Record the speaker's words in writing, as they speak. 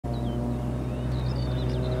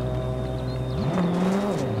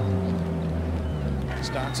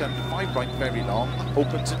starts and 5 right very long,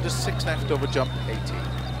 opens into 6 left over jump 80.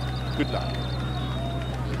 Good luck.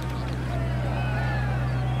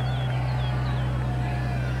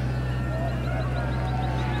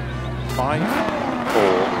 5, 4,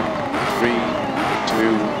 3,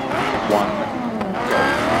 2, 1, go.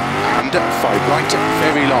 And 5 right,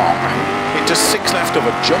 very long. Into 6 left of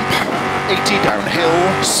a jump, 80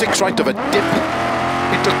 downhill, 6 right of a dip.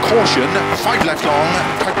 Into caution, 5 left long,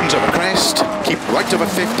 tightens over crest, keep right of a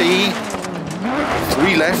 50.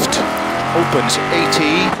 3 left, opens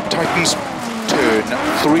 80, tightens, turn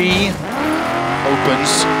 3,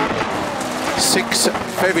 opens 6,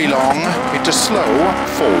 very long, into slow,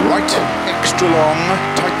 4 right, extra long,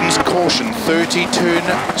 tightens caution, 30, turn,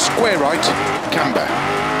 square right, camber,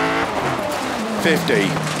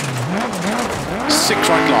 50, 6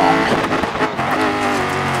 right long,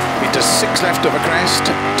 into 6 left of a crest,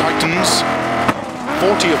 tightens,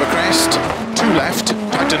 40 of a crest, 2 left,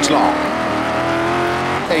 tightens long,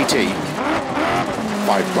 80,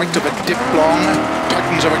 5 right of a dip long,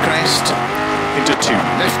 tightens of a crest, into 2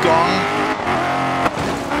 left long,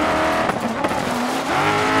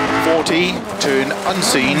 40, turn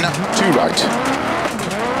unseen, 2 right,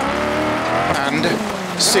 and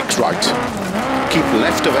 6 right, keep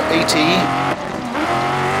left over 80,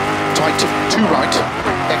 tight 2 right,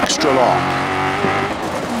 extra long,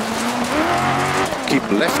 keep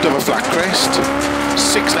left over flat crest,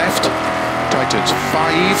 6 left, tightens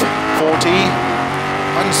 5, 40,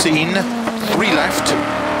 unseen, 3 left,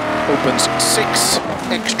 opens 6,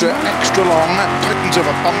 extra long, tightens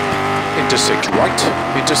over bump, into 6 right,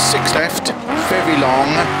 into 6 left, very long,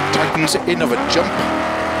 tightens in of a jump,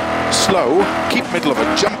 slow, keep middle of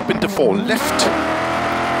a jump into 4 left,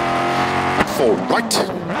 4 right,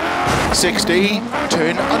 60,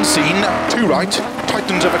 turn unseen, 2 right,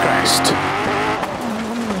 tightens of a crest,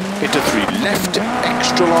 into 3 left,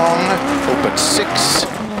 extra long, open 6,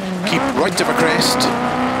 keep right of a crest,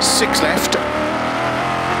 6 left,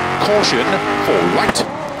 caution, 4 right,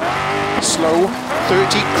 slow,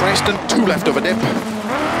 30, crest and 2 left of a dip,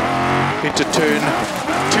 into turn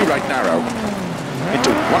 2 right narrow,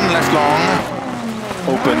 into 1 left long,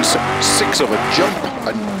 opens 6 of a jump,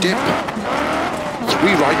 a dip,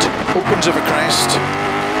 3 right, opens of a crest,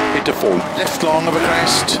 into 4 left long of a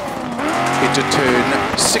crest, into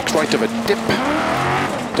turn 6 right of a dip,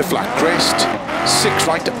 to flat crest, 6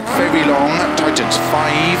 right, very long, tightens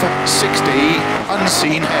 5, 60,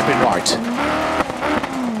 unseen, hairpin right.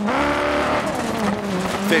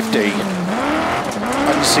 50,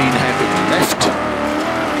 unseen hairpin left,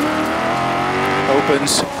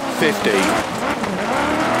 opens 50,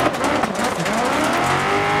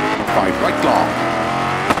 5 right long,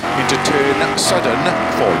 into turn sudden,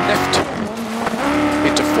 4 left,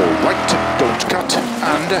 into 4 right, don't cut,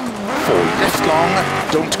 and 4 left long,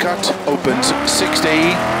 don't cut, opens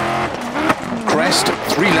 60, crest,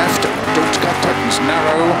 3 left, don't cut, tightens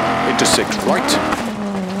narrow, into 6 right,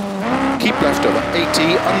 keep left over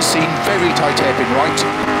 80, unseen, very tight hairpin right,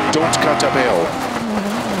 don't cut uphill,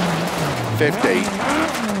 50,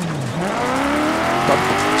 bump,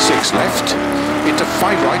 6 left, into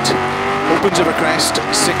 5 right, opens of a crest,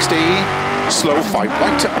 60, slow 5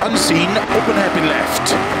 right, unseen, open hairpin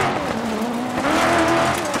left,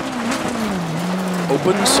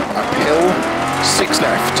 opens, uphill, 6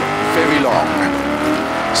 left, very long,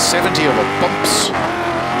 70 over bumps,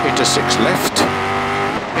 into 6 left,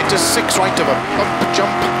 into 6 right of a bump,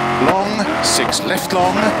 jump, long, 6 left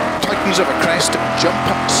long, tightens of a crest, jump,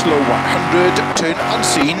 slow 100, turn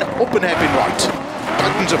unseen, open hairpin right,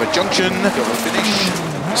 tightens of a junction, over finish,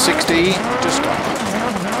 60, to stop.